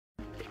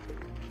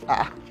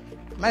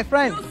My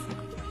friend.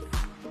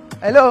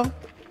 Hello.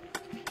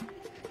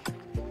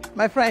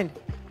 My friend.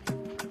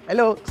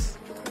 Hello.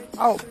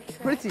 Oh,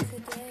 pretty.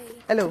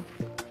 Hello.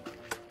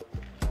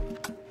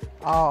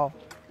 Oh,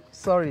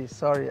 sorry.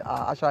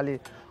 Actually,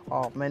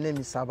 my name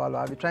is Sabalo.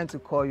 I've been trying to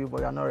call you,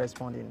 but you're not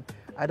responding.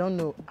 I don't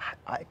know.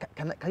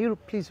 Can you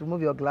please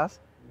remove your glass?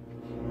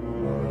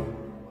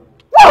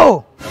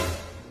 Whoa!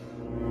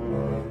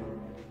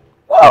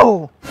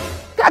 Whoa!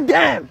 God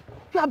damn!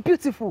 You are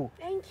beautiful.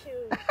 Thank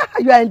you.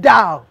 You are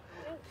endowed.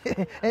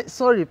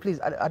 Sorry, please.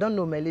 I don't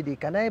know, my lady.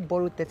 Can I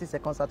borrow 30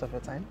 seconds out of your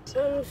time?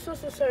 I'm so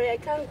sorry. I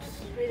can't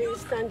really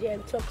stand here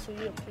and talk to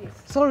you, please.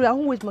 Sorry, I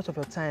won't waste much of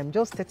your time.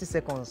 Just 30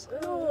 seconds.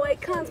 No, I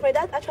can't. My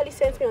dad actually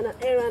sent me on an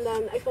errand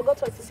and I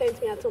forgot what he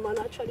sent me at home. I'm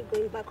actually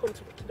going back home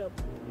to pick it up.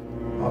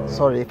 Oh,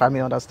 sorry, if I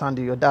may understand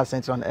you. Your dad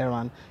sent you on an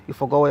errand. You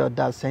forgot what your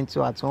dad sent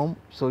you at home.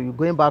 So you're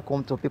going back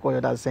home to pick what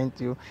your dad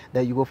sent you.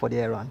 Then you go for the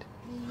errand.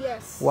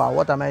 Yes. Wow,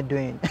 what am I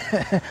doing?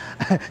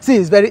 See,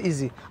 it's very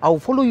easy. I will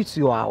follow you to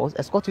your house,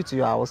 escort you to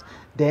your house,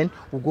 then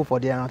we'll go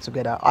for the errand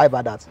together. How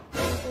about that?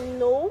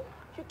 No,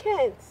 you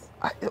can't.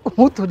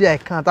 Who told you I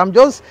can't? I'm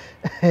just...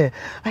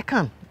 I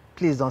can't.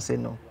 Please don't say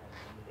no.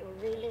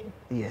 Really?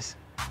 Yes.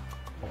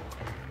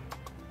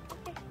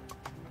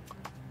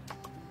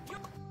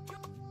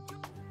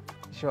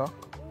 Sure.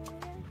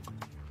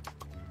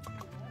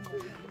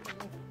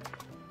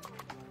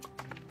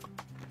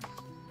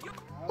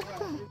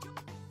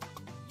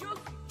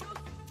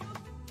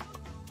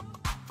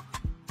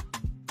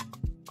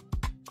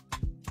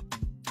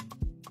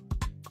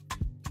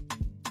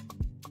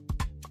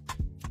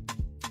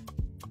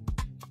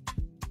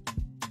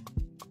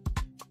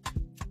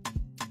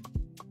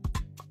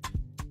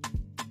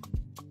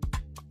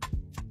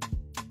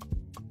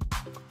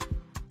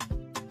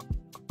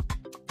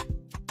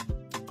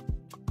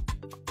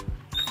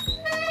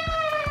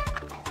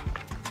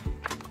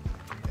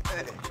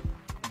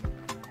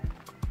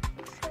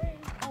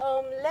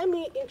 Let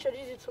me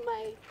introduce you to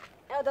my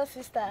elder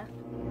sister.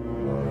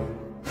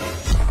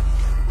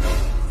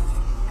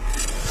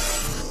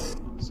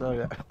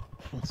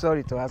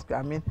 Sorry to ask you.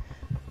 I mean,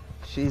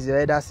 she's your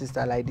elder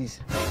sister like this.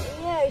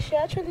 Yeah, she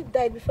actually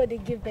died before they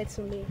gave birth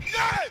to me.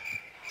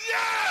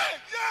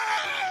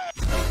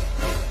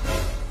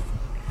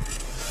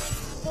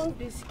 Don't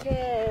be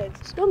scared.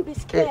 Don't be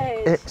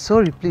scared.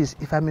 Sorry, please,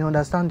 if I may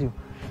understand you.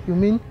 You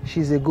mean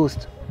she's a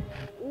ghost?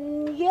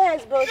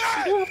 Yes, but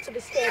you don't have to be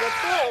scared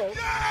at all.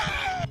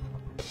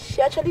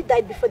 She actually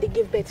died before they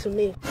gave birth to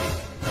me.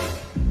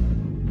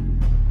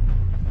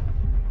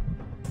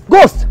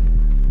 Ghost!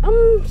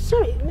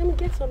 Sorry, let me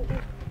get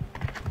something.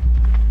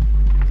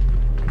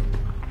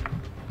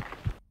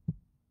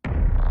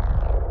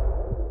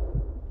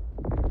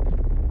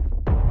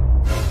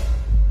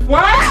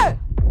 What?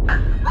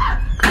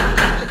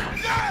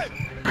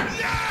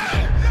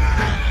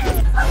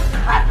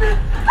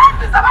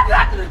 Somebody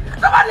help me!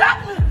 Somebody help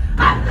me!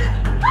 Help me!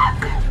 Somebody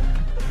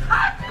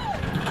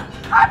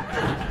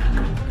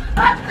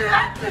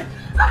help me!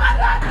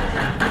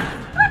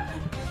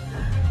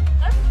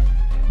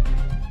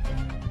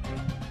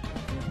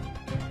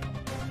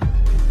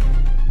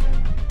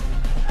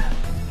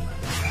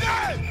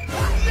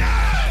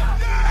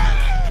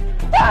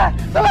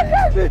 Somebody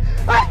help me!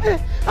 Help me!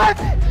 Help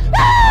me!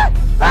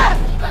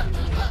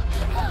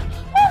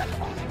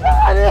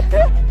 Somebody!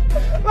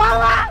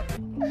 Mama!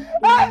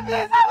 Help me!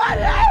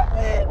 Somebody help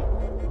me!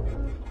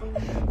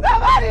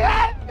 Somebody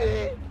help me!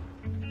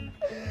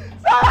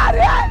 Somebody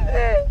help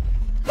me!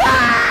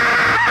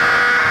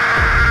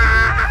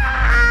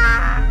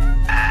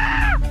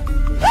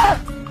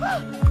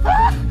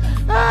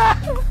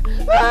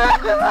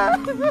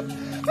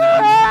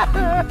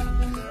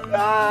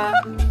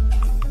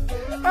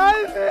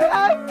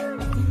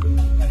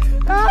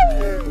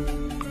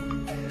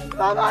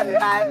 Somebody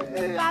help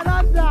me! I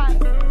don't die!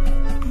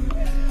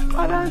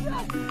 I don't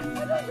die!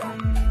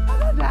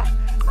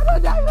 I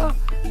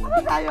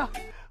don't die!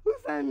 Who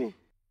sent me?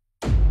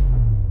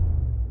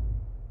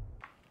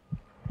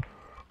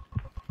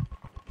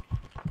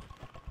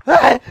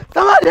 Hey!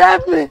 Somebody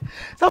help me!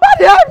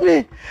 Somebody help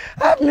me!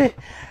 Help me!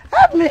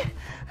 Help me!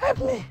 Help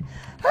me!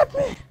 Help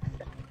me!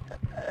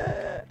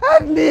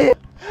 Help me!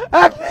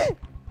 Help me!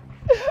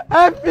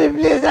 Help me!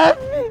 Please help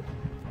me!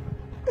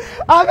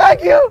 I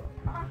beg you!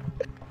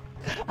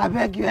 I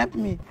beg you, help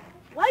me.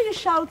 Why are you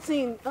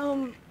shouting?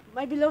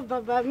 My beloved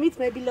Baba, meet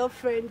my beloved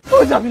friend.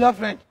 Who's your beloved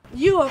friend?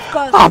 You, of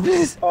course. Ah,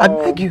 please, I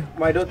beg you.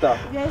 My daughter.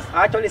 Yes.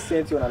 I actually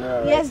sent you on an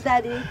errand. Yes,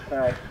 Daddy.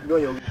 Alright, go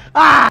on your way.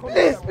 Ah,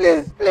 please,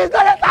 don't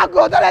let her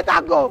go, don't let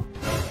her go.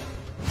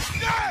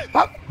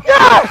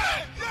 Yeah!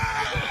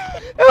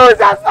 Who's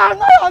your son? I'm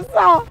not your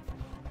son.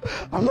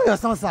 I'm not your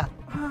son, sir.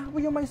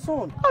 But you're my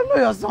son. I'm not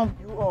your son.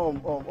 You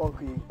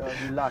okay,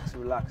 relax.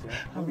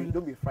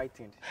 Don't be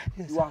frightened.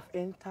 Yes, you have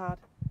entered.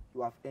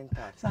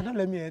 Sir, don't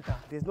let me enter.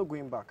 There's no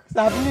going back.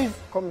 Sir, please.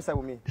 Come inside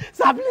with me.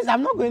 Sir, please,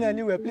 I'm not going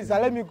anywhere. Please, sir,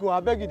 let me go. I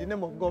beg you in the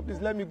name of God.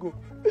 Please, let me go.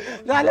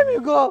 Sir, let me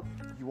go.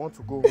 You want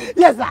to go home?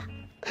 Yes, sir.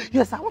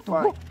 Yes, I want to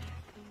Fine. go.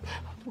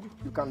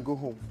 You can go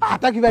home. Ah,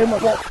 thank you very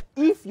much.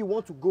 If you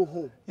want to go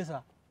home, Yes,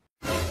 sir.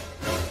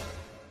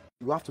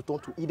 you have to turn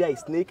to either a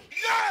snake,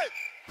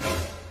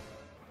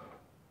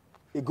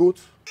 a goat,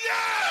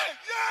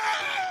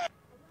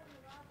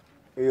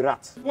 a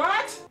rat.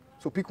 What?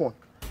 So pick one.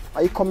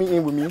 Are you coming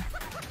in with me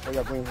or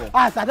you're going home?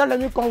 Ah, sir, don't let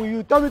me come with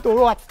you. Tell me to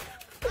rat.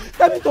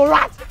 Tell me to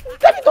rat.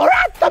 Tell me to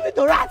rat. Tell me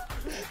to rat.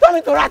 Tell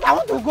me to rat. I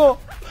want to go.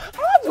 I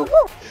want to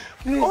go.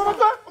 Please.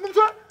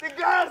 The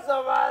girls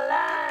of our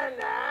land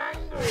are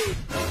angry.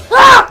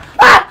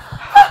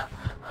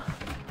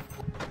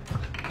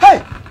 Hey,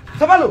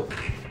 Sabalo.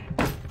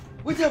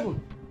 What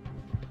happened?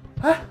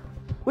 Huh?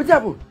 What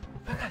happened?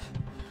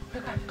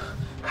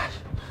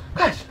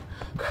 Cash.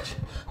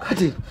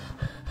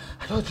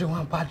 I don't dream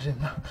one bad dream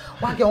now.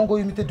 Why can't I go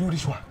imitate do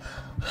this one?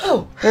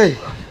 Oh. Hey,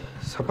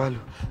 Sabalo.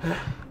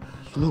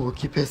 You know what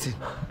keep person.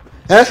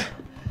 Eh?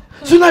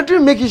 So that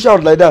dream make you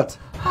shout like that?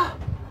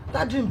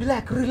 That dream be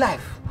like real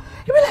life.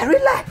 It be like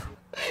real life.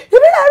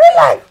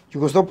 You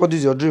go stop all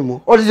this your dream,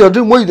 oh. All this your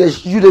dream where you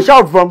dey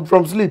shout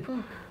from sleep.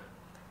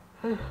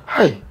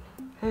 Hey.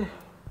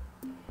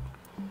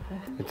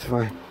 It's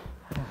fine.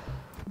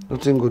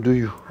 Nothing go do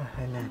you.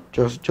 Amen.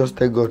 Just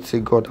tell God, say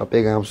God, I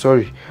beg, I'm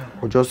sorry.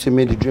 Or just say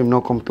may the dream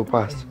not come to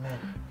pass. Amen.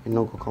 It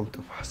not go come to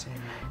pass.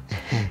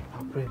 Amen.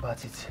 I'll pray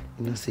about it.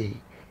 You know, say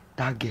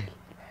that girl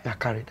that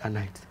carried that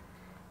night.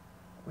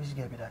 Which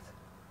girl be that?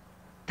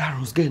 That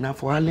Rose girl now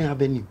for Allen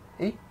Avenue.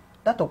 Eh?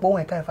 That Okpo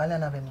when carry for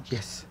Allen Avenue?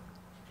 Yes.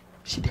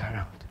 She dey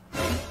around.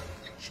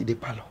 She dey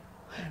parlor.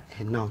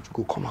 And now you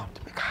go come out,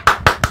 make her.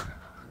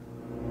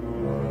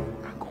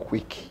 And go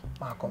quick.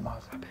 Ma come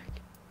out, I beg.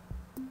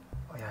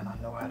 Oh yeah,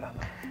 no wahala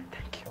now.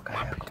 Thank you. Okay,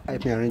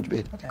 help me arrange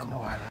bed. Okay, no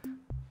wahala.